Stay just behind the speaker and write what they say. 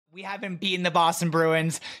We haven't beaten the Boston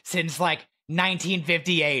Bruins since like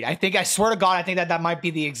 1958. I swear to God, I think that might be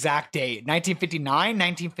the exact date. 1959,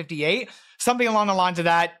 1958, something along the lines of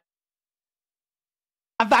that.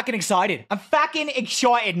 I'm fucking excited. I'm fucking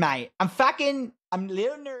excited, mate. I'm a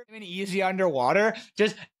little nervous. I'm easy underwater,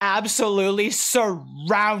 just absolutely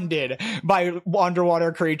surrounded by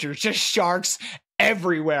underwater creatures, just sharks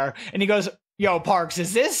everywhere. And he goes, yo, Parks,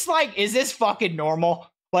 is this fucking normal?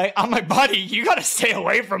 Like, I'm like, buddy, you gotta stay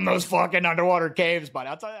away from those fucking underwater caves, buddy.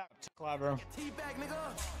 I'll tell you that. It's clever.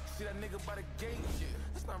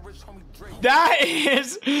 That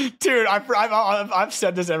is, dude, I've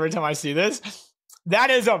said this every time I see this.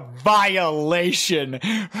 That is a violation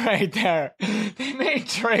right there. They made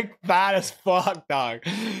Drake bad as fuck, dog.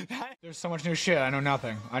 There's so much new shit. I know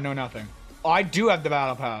nothing. Oh, I do have the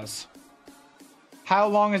battle pass. How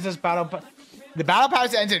long is this battle pass? The battle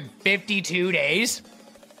pass ends in 52 days.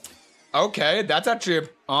 Okay, that's actually,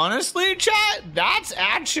 honestly, chat, that's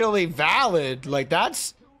actually valid. Like,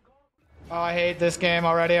 that's... Oh, I hate this game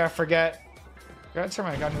already. I forget. Gotta turn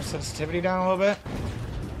my gun sensitivity down a little bit.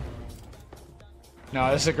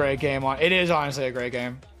 No, this is a great game. It is honestly a great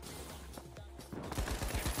game.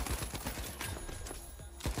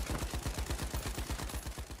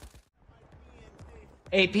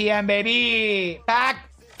 $8 p.m. baby. Fack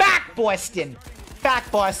Boston.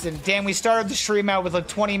 Fack Boston. Damn, we started the stream out with a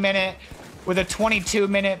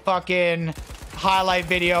 22-minute fucking highlight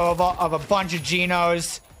video of a bunch of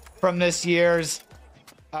Genos from this year's.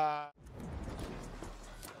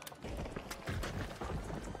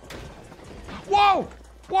 Whoa!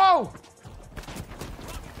 Whoa!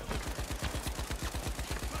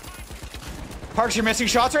 Parks, you're missing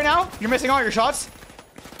shots right now? You're missing all your shots?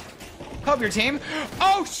 Help your team.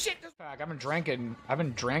 Oh shit! I've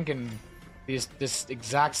been drinking this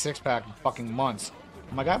exact six-pack in fucking months.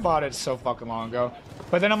 I'm like, I bought it so fucking long ago.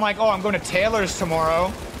 But then I'm like, oh, I'm going to Taylor's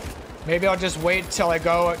tomorrow. Maybe I'll just wait till I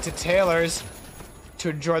go to Taylor's to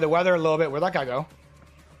enjoy the weather a little bit. Where'd that guy go?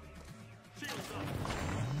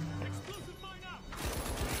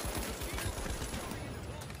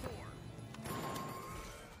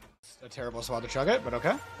 It's a terrible spot to chug it, but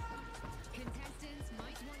okay.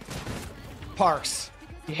 Parks,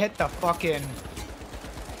 you hit the fucking...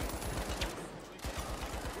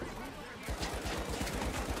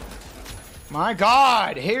 My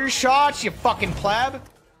God, here's shots, you fucking pleb.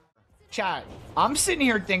 Chat, I'm sitting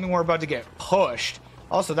here thinking we're about to get pushed.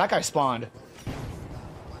 Also, that guy spawned.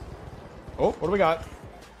 Oh, what do we got?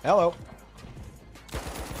 Hello.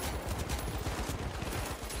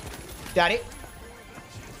 Daddy.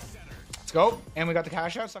 Let's go. And we got the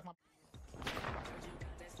cash out. Suck my...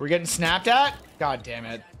 We're getting snapped at? God damn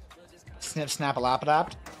it. Snip, snap, a lap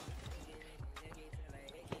adapt.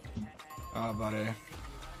 Oh, buddy.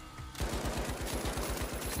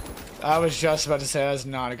 I was just about to say that's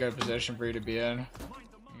not a good position for you to be in.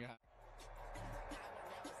 Yeah.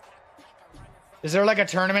 Is there like a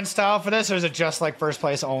tournament style for this, or is it just like first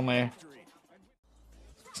place only?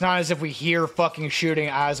 It's not as if we hear fucking shooting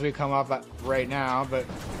as we come up right now, but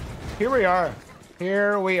here we are.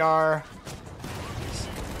 Here we are.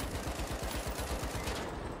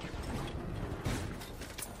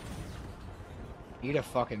 Eat a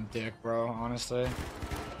fucking dick, bro, honestly.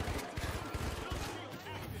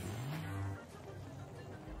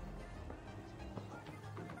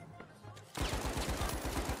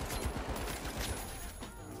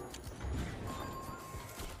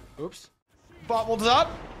 Oops. Bubbles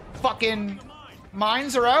up. Fucking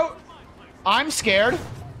mines are out. I'm scared.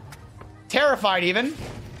 Terrified even.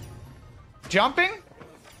 Jumping.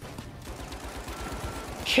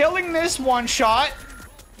 Killing this one shot.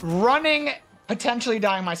 Running. Potentially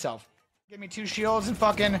dying myself. Give me 2 shields and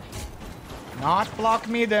fucking not block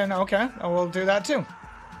me, then okay. I will do that too.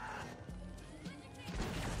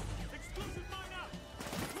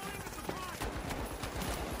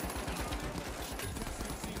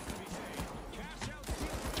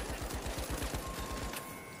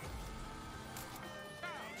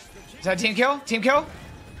 Is that a team kill? Team kill?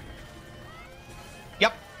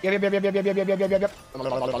 Yep. Yep.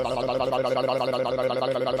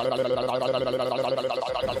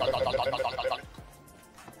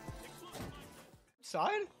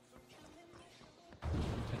 Side?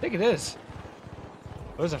 I think it is.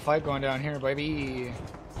 There's a fight going down here, baby.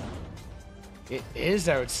 It is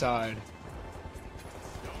outside.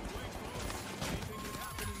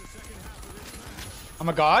 Oh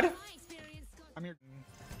my God. I'm here.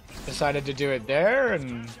 Decided to do it there,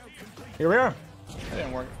 and here we are. That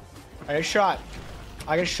didn't work. I get shot.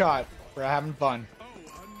 I get shot. We're having fun.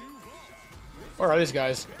 Where are these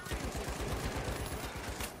guys?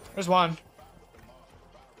 There's one.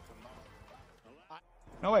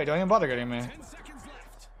 No way, don't even bother getting me.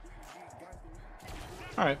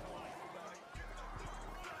 Alright.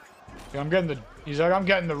 Yeah, he's like, I'm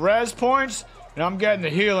getting the res points, and I'm getting the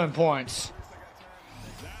healing points.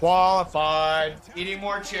 Qualified. Eating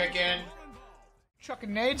more chicken.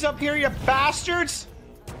 Chucking nades up here, you bastards!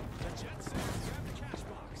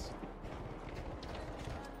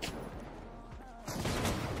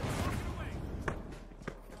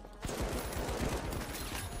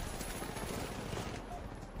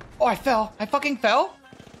 Oh, I fell. I fucking fell?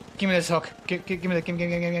 Give me this hook. Give me the. Give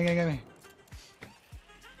me.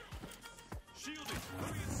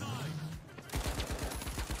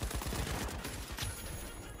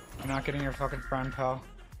 I'm not getting your fucking friend, pal.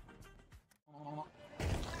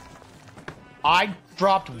 I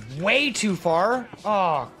dropped way too far.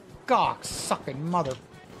 Oh, cock sucking mother.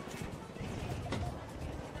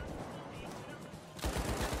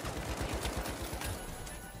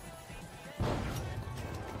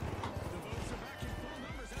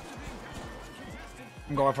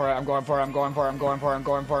 I'm going for it. I'm going for it. I'm going for it. I'm going for it. I'm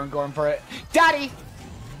going for it. I'm going for it. Daddy!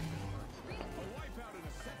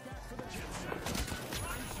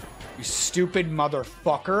 You stupid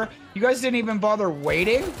motherfucker. You guys didn't even bother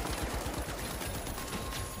waiting?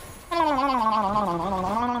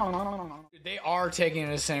 Dude, they are taking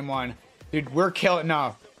the same one. Dude, we're killing...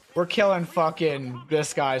 No. We're killing fucking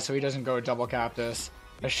this guy so he doesn't go double cap this.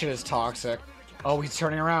 That shit is toxic. Oh, he's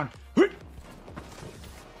turning around. I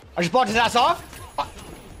just blocked his ass off.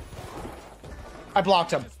 I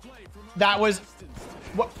blocked him. That was...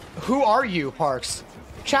 What? Who are you, Parks?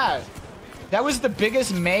 Chad. That was the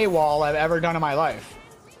biggest May wall I've ever done in my life.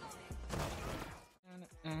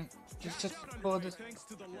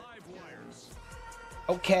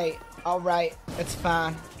 Okay, alright, it's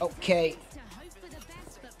fine. Okay.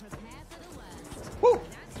 Woo!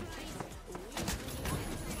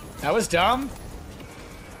 That was dumb.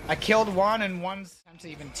 I killed one and one's time to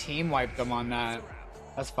even team wipe them on that.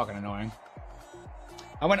 That's fucking annoying.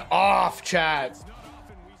 I went off, chat.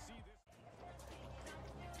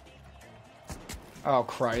 Oh,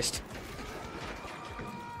 Christ.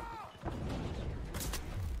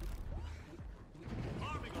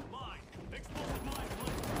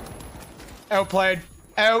 Outplayed.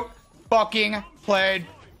 Out fucking played.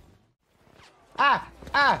 Ah!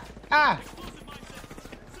 Ah! Ah!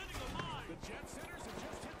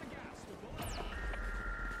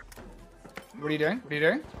 What are you doing? What are you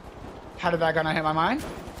doing? How did that gun hit my mind?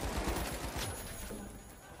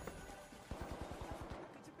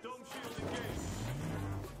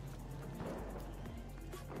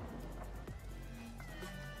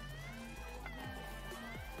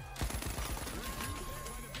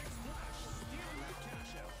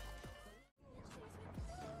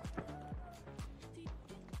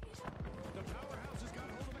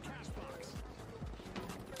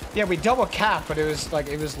 Yeah, we double cap, but it was like,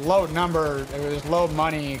 it was low number, it was low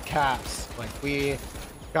money caps. Like, we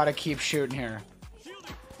gotta keep shooting here.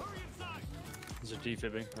 Is it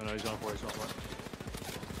defibbing? Oh no, he's on for it, he's on for it.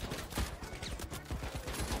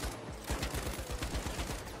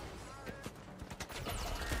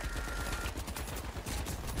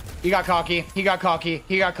 He got cocky, he got cocky,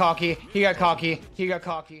 he got cocky, he got cocky, he got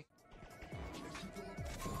cocky.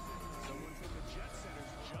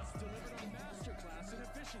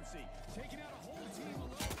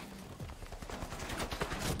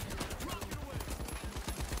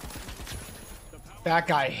 That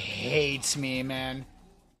guy hates me, man.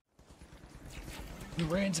 He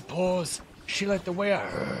ran to pause. She let the way out.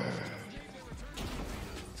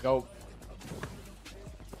 Let's go.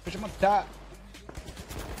 Push him up that.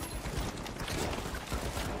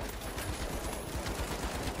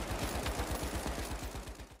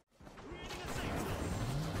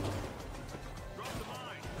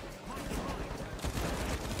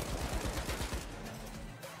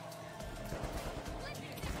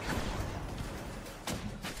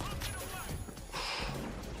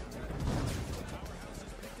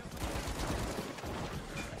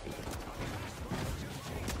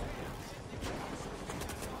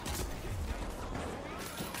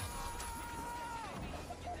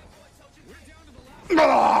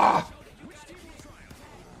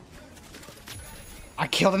 I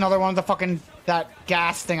killed another one of the fucking, that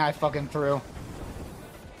gas thing I fucking threw.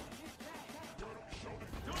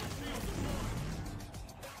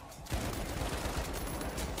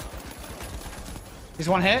 He's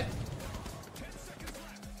one hit.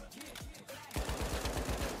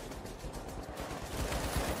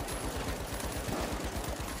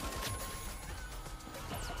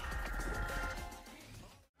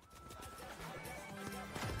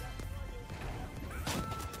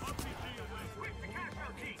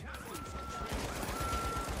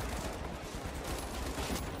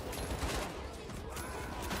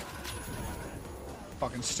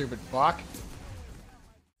 Fucking stupid fuck.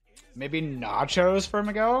 Maybe nachos for him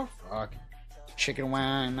to go? Fuck. Chicken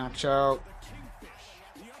wing, nacho.